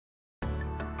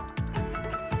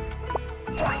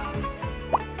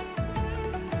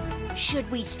Should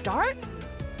we start?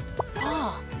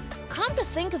 Oh, come to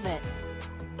think of it,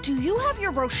 do you have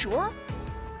your brochure?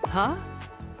 Huh?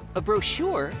 A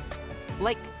brochure?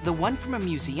 Like the one from a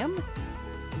museum?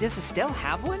 Does Estelle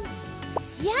have one?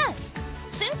 Yes.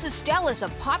 Since Estelle is a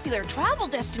popular travel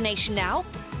destination now,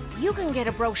 you can get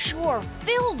a brochure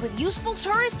filled with useful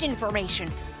tourist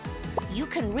information. You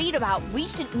can read about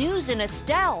recent news in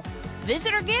Estelle,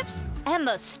 visitor gifts, and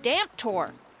the stamp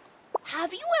tour.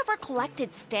 Have you ever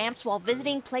collected stamps while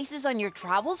visiting places on your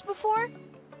travels before?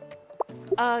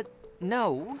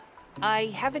 No. I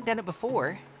haven't done it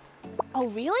before. Oh,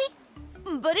 really?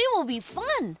 But it will be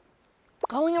fun.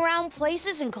 Going around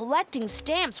places and collecting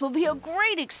stamps will be a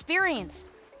great experience.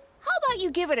 How about you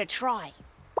give it a try?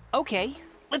 Okay,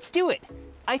 let's do it.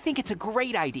 I think it's a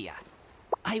great idea.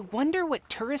 I wonder what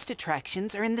tourist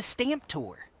attractions are in the stamp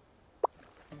tour.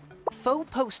 Fo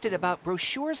posted about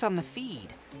brochures on the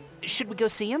feed. Should we go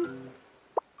see him?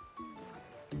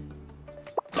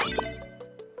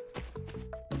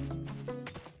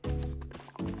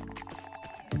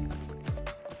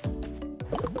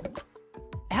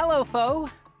 Hello, Fo.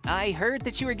 I heard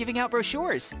that you were giving out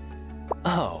brochures.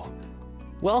 Oh,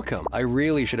 welcome. I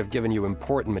really should have given you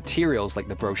important materials like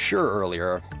the brochure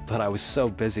earlier, but I was so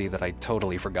busy that I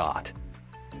totally forgot.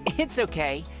 It's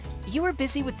okay. You were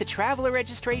busy with the traveler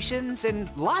registrations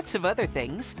and lots of other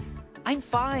things. I'm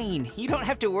fine. You don't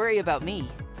have to worry about me.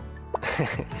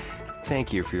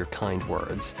 Thank you for your kind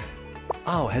words.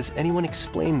 Oh, has anyone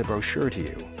explained the brochure to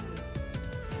you?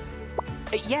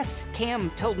 Yes, Cam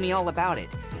told me all about it.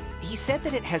 He said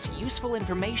that it has useful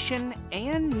information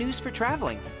and news for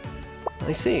traveling.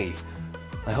 I see.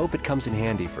 I hope it comes in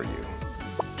handy for you.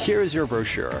 Here is your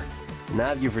brochure.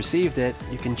 Now that you've received it,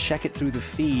 you can check it through the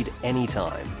feed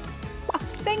anytime. Oh,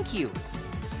 thank you.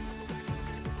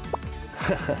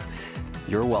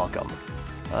 You're welcome.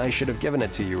 I should have given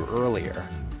it to you earlier.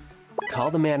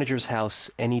 Call the manager's house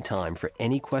anytime for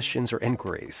any questions or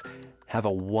inquiries. Have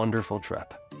a wonderful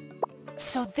trip.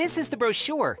 So this is the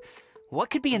brochure. What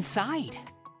could be inside?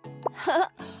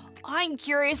 I'm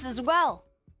curious as well.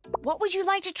 What would you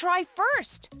like to try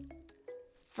first?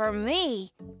 For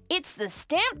me, it's the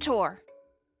stamp tour.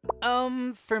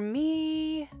 For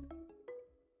me...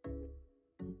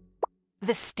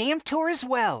 the stamp tour as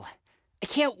well. I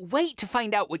can't wait to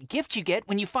find out what gift you get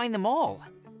when you find them all.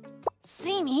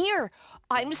 Same here.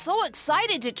 I'm so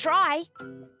excited to try.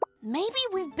 Maybe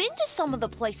we've been to some of the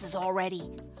places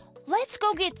already. Let's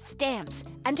go get stamps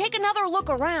and take another look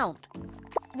around.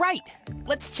 Right.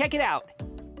 Let's check it out.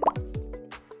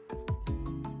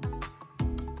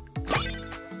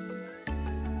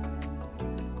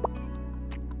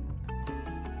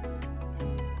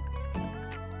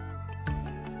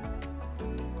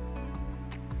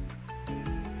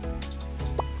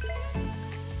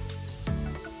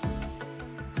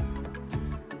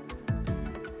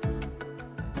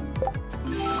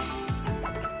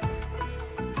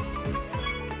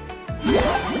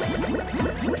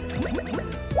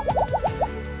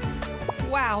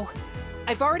 Wow,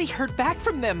 I've already heard back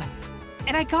from them,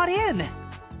 and I got in.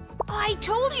 I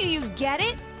told you you'd get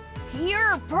it.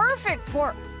 You're perfect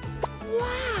for...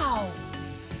 Wow!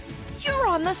 You're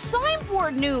on the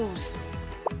signboard news.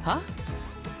 Huh?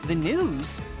 The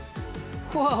news?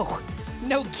 Whoa,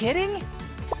 no kidding?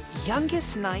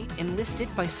 Youngest knight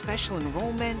enlisted by special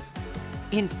enrollment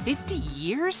in 50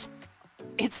 years?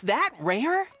 It's that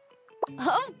rare?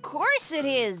 Of course it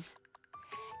is.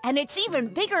 And it's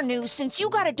even bigger news since you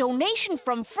got a donation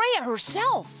from Freya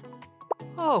herself.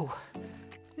 Oh,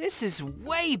 this is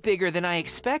way bigger than I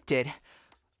expected.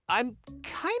 I'm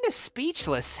kinda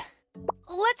speechless.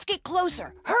 Let's get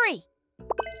closer. Hurry!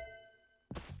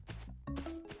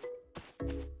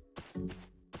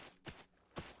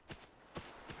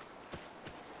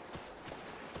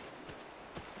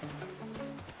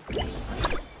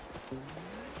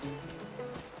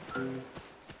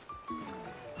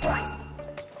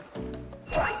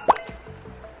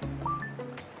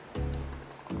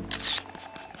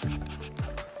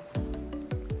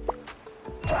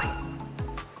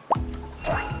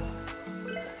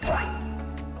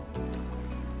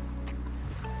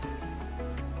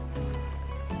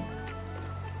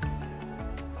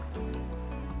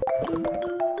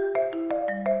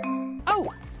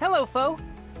 Oh, hello, Fo.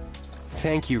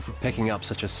 Thank you for picking up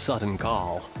such a sudden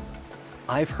call.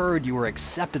 I've heard you were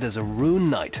accepted as a Rune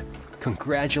Knight.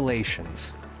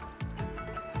 Congratulations.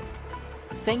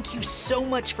 Thank you so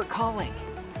much for calling.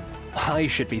 I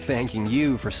should be thanking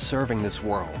you for serving this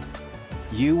world.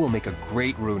 You will make a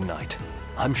great Rune Knight.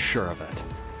 I'm sure of it.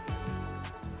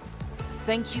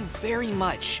 Thank you very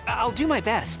much. I'll do my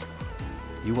best.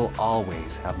 You will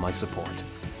always have my support.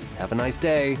 Have a nice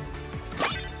day.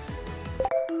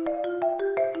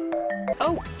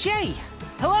 Oh, Jay!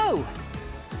 Hello!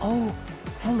 Oh,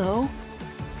 hello.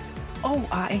 Oh,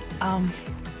 I'm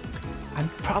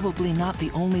probably not the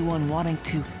only one wanting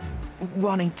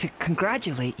to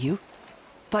congratulate you,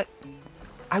 but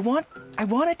I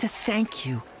wanted to thank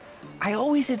you. I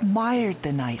always admired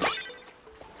the Knights.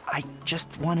 I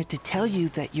just wanted to tell you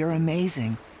that you're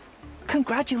amazing.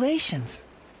 Congratulations.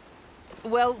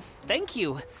 Well, thank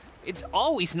you. It's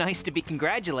always nice to be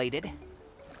congratulated.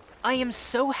 I am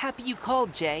so happy you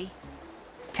called, Jay.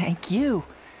 Thank you.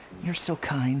 You're so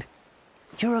kind.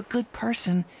 You're a good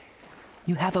person.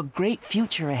 You have a great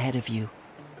future ahead of you.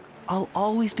 I'll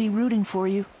always be rooting for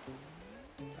you.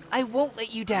 I won't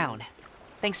let you down.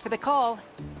 Thanks for the call.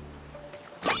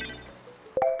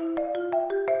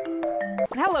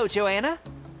 Hello, Joanna.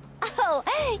 Oh,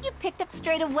 you picked up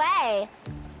straight away.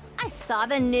 I saw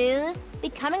the news.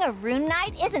 Becoming a Rune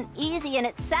Knight isn't easy in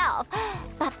itself,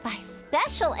 but by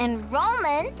special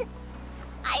enrollment,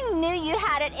 I knew you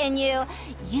had it in you.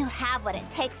 You have what it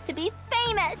takes to be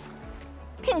famous.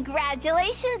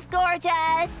 Congratulations,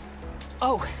 gorgeous.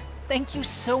 Oh, thank you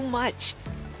so much.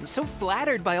 I'm so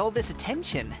flattered by all this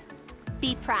attention.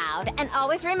 Be proud and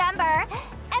always remember,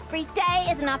 every day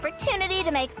is an opportunity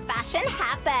to make fashion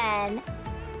happen.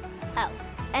 Oh,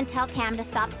 and tell Cam to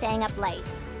stop staying up late.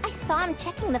 I saw him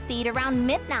checking the feed around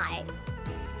midnight.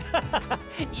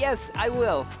 Yes, I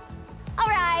will. All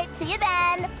right, see you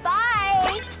then.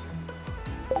 Bye.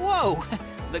 Whoa,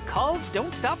 the calls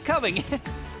don't stop coming.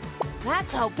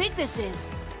 That's how big this is.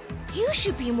 You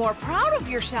should be more proud of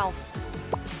yourself.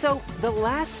 So, the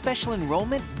last special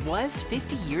enrollment was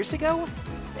 50 years ago?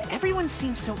 Everyone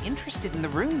seems so interested in the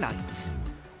Rune Knights.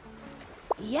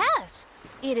 Yes,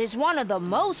 it is one of the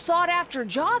most sought-after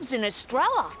jobs in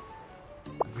Estrella.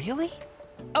 Really?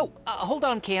 Oh, hold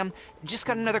on, Cam. Just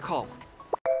got another call.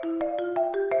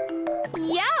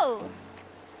 Yo!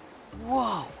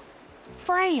 Whoa,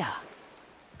 Freya!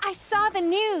 I saw the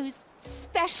news.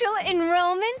 Special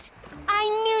enrollment? I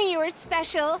knew you were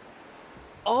special.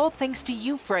 All thanks to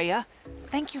you, Freya.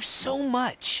 Thank you so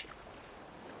much.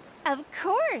 Of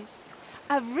course.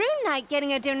 A Rune Knight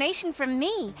getting a donation from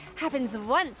me happens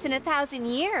once in 1,000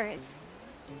 years.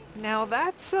 Now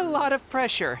that's a lot of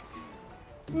pressure.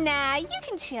 Nah, you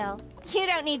can chill. You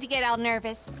don't need to get all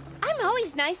nervous. I'm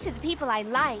always nice to the people I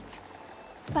like.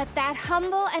 But that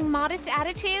humble and modest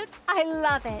attitude, I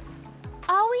love it.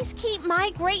 Always keep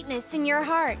my greatness in your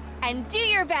heart and do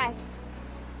your best.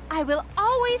 I will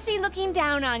always be looking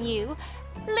down on you.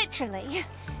 Literally.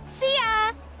 See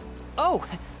ya! Oh,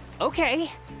 okay.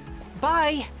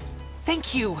 Bye.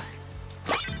 Thank you.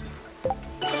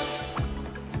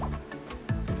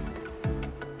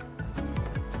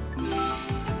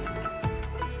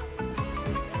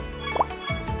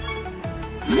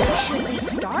 Should we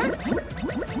start?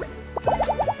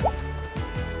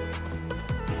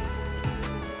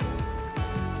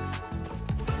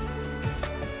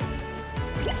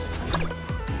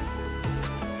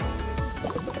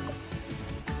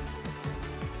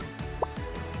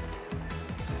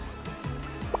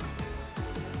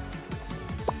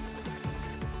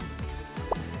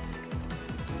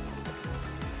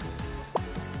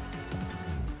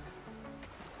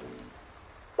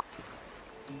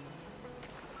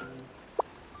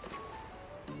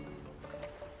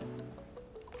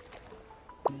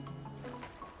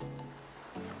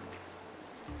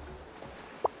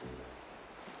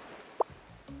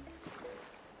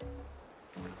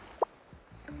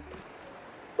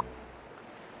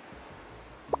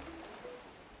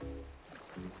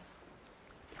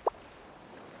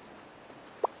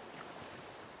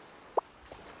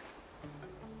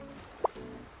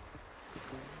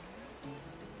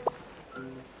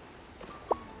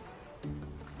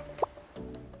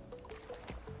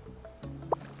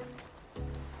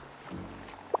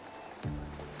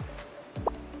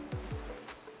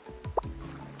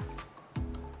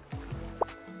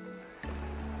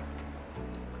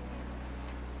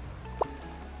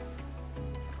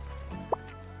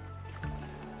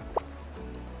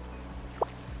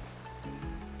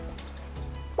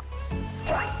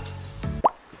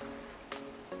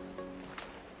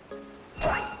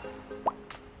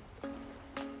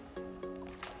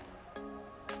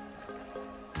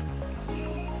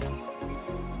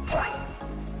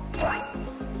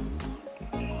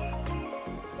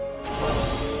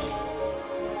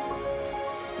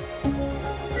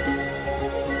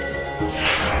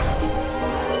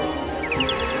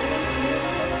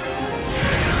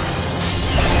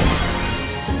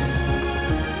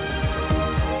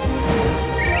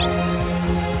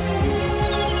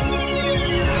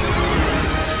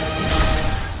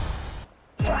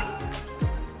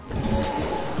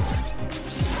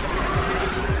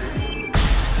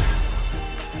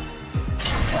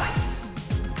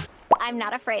 I'm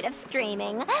not afraid of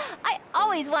streaming. I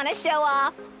always want to show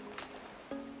off.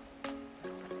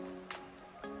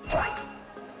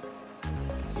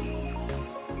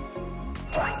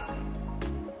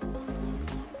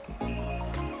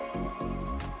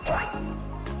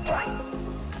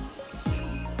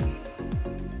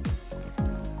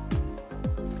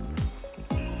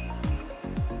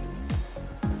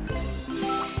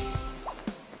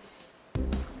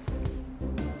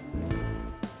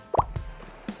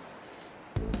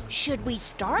 Should we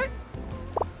start?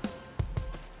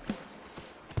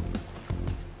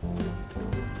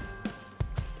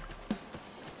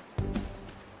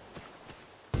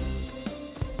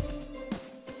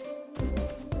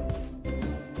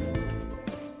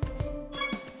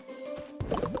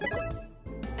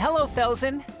 Hello,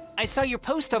 Felsen. I saw your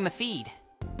post on the feed.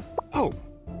 Oh,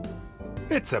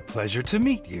 it's a pleasure to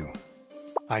meet you.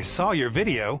 I saw your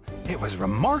video. It was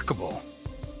remarkable.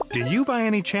 Do you by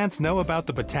any chance know about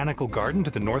the botanical garden to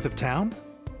the north of town?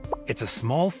 It's a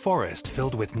small forest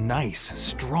filled with nice,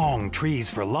 strong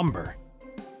trees for lumber.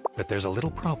 But there's a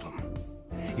little problem.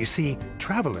 You see,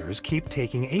 travelers keep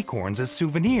taking acorns as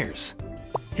souvenirs.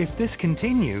 If this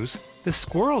continues, the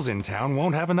squirrels in town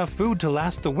won't have enough food to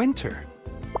last the winter.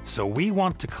 So we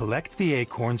want to collect the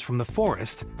acorns from the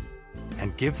forest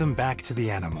and give them back to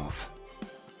the animals.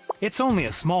 It's only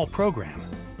a small program,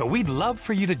 but we'd love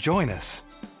for you to join us.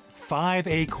 5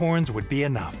 acorns would be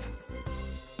enough.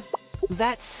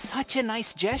 That's such a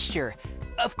nice gesture.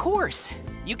 Of course,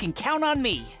 you can count on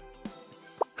me.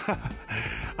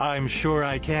 I'm sure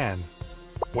I can.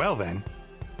 Well then,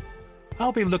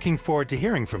 I'll be looking forward to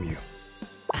hearing from you.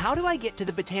 How do I get to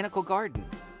the botanical garden?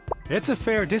 It's a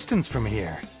fair distance from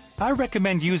here. I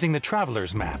recommend using the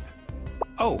traveler's map.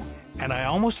 Oh, and I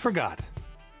almost forgot.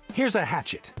 Here's a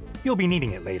hatchet. You'll be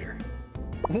needing it later.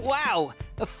 Wow,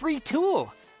 a free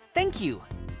tool. Thank you.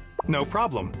 No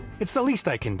problem. It's the least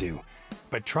I can do.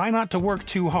 But try not to work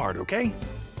too hard, okay?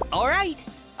 All right,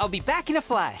 I'll be back in a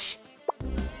flash.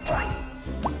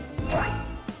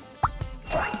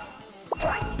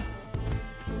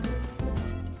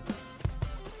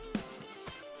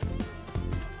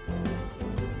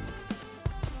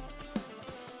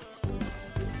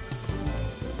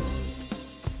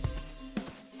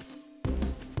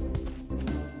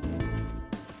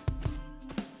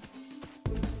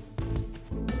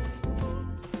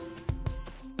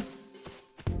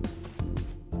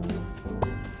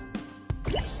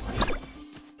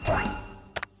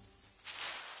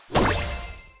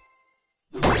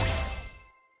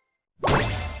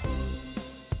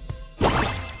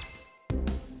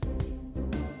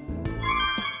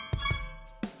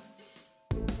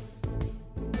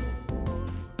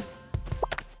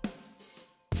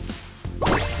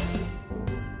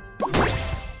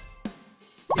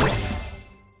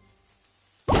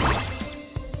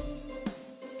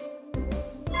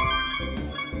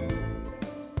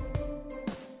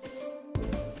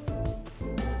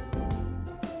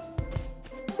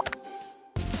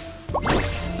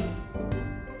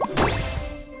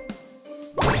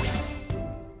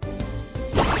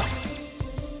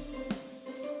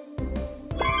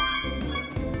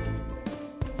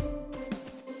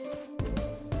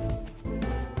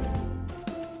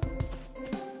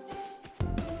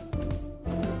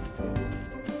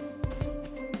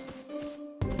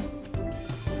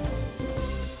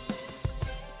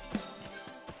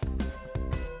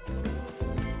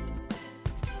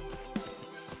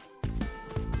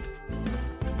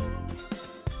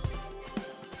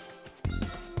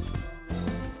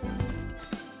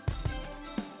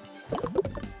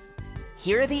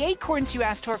 Here are the acorns you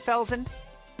asked for, Felsen.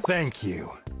 Thank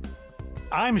you.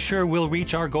 I'm sure we'll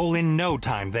reach our goal in no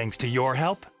time thanks to your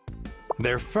help.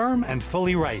 They're firm and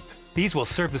fully ripe. These will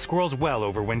serve the squirrels well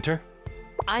over winter.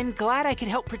 I'm glad I could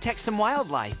help protect some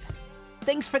wildlife.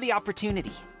 Thanks for the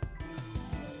opportunity.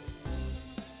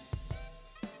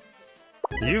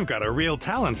 You've got a real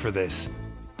talent for this.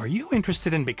 Are you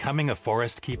interested in becoming a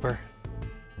forest keeper?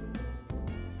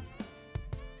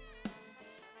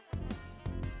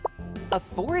 A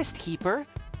forest keeper?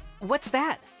 What's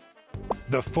that?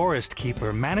 The forest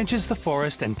keeper manages the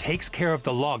forest and takes care of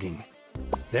the logging.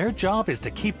 Their job is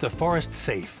to keep the forest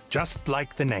safe, just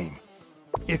like the name.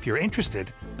 If you're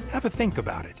interested, have a think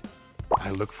about it.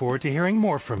 I look forward to hearing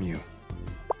more from you.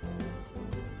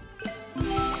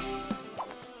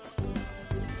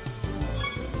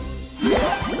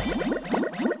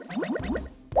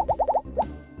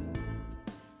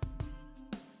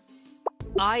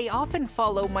 I often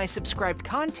follow my subscribed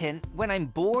content when I'm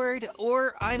bored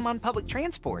or I'm on public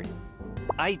transport.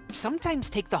 I sometimes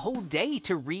take the whole day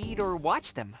to read or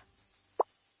watch them.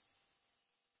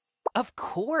 Of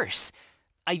course.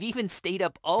 I've even stayed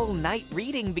up all night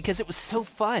reading because it was so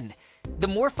fun. The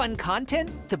more fun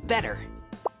content, the better.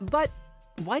 But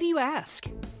why do you ask?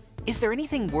 Is there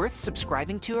anything worth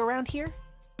subscribing to around here?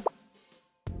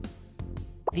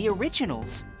 The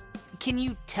originals? Can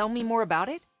you tell me more about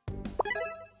it?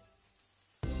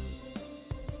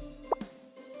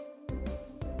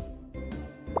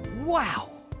 Wow,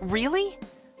 really?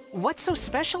 What's so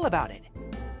special about it?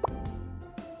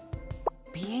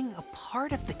 Being a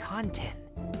part of the content.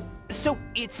 So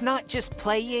it's not just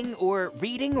playing or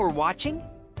reading or watching?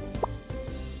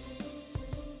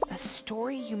 A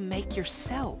story you make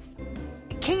yourself.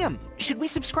 Cam, should we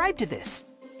subscribe to this?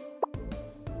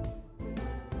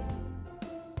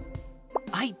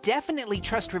 I definitely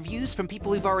trust reviews from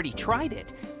people who've already tried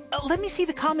it. Let me see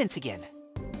the comments again.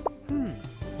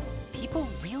 People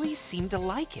really seem to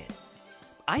like it.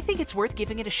 I think it's worth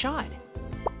giving it a shot.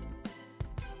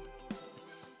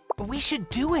 We should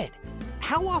do it.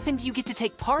 How often do you get to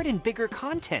take part in bigger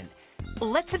content?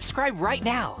 Let's subscribe right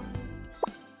now.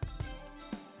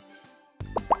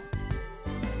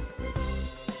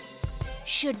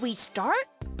 Should we start?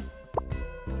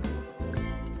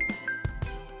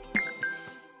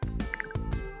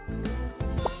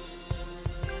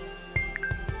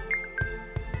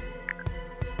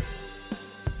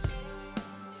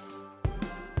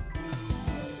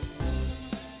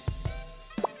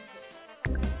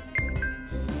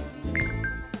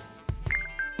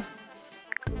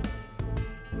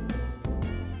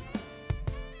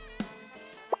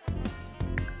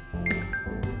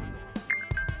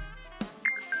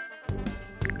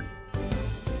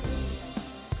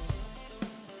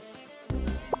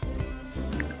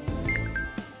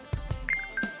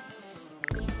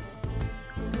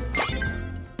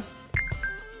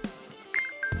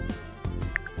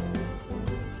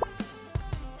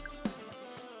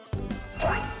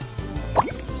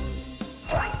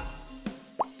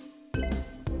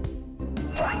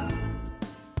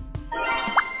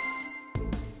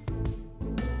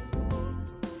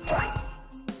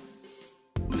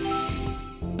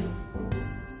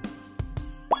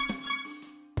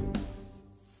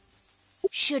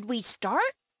 Should we start?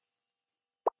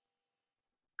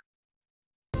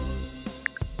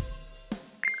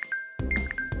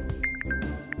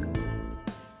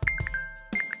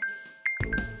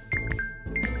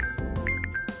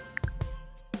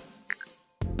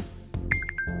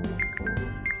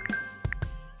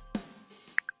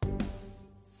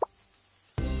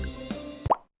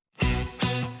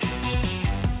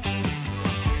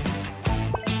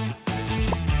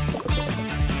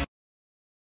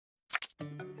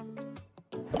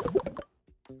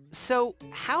 So,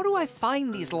 how do I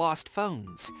find these lost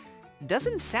phones?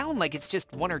 Doesn't sound like it's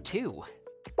just one or two.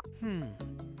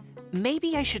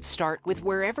 Maybe I should start with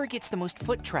wherever gets the most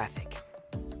foot traffic.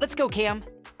 Let's go, Cam.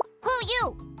 Who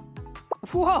you?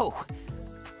 Whoa!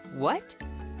 What?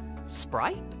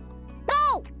 Sprite?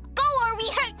 Go! Go or we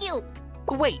hurt you!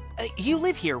 Wait, you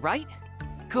live here, right?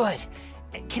 Good.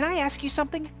 Can I ask you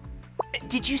something?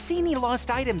 Did you see any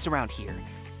lost items around here?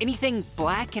 Anything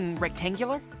black and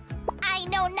rectangular? I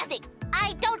know nothing.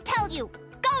 I don't tell you.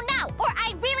 Go now, or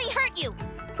I really hurt you.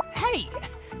 Hey,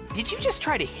 did you just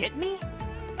try to hit me?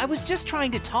 I was just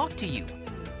trying to talk to you.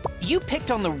 You picked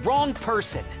on the wrong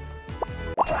person.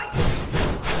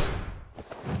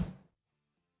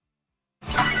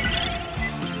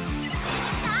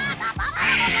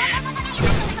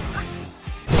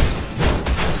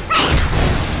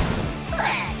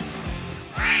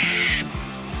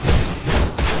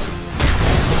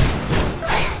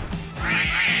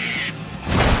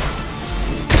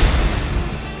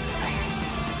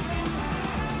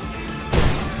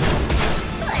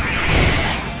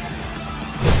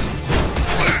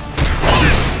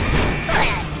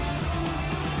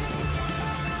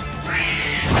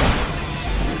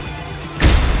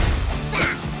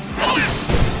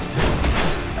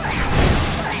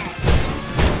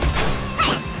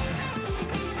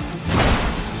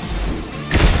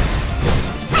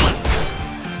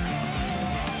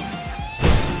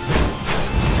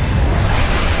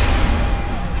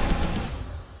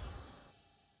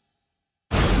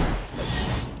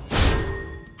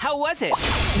 How was it?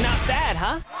 Not bad,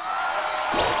 huh?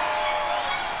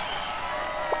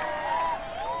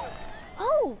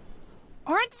 Oh,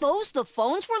 aren't those the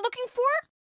phones we're looking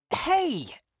for?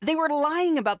 Hey, they were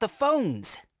lying about the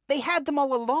phones. They had them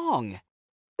all along.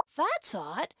 That's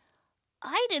odd.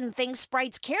 I didn't think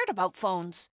sprites cared about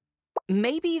phones.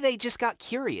 Maybe they just got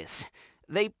curious.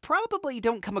 They probably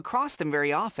don't come across them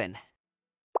very often.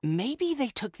 Maybe they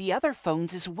took the other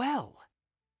phones as well.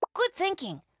 Good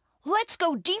thinking. Let's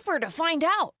go deeper to find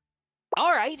out.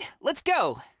 All right, let's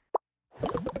go.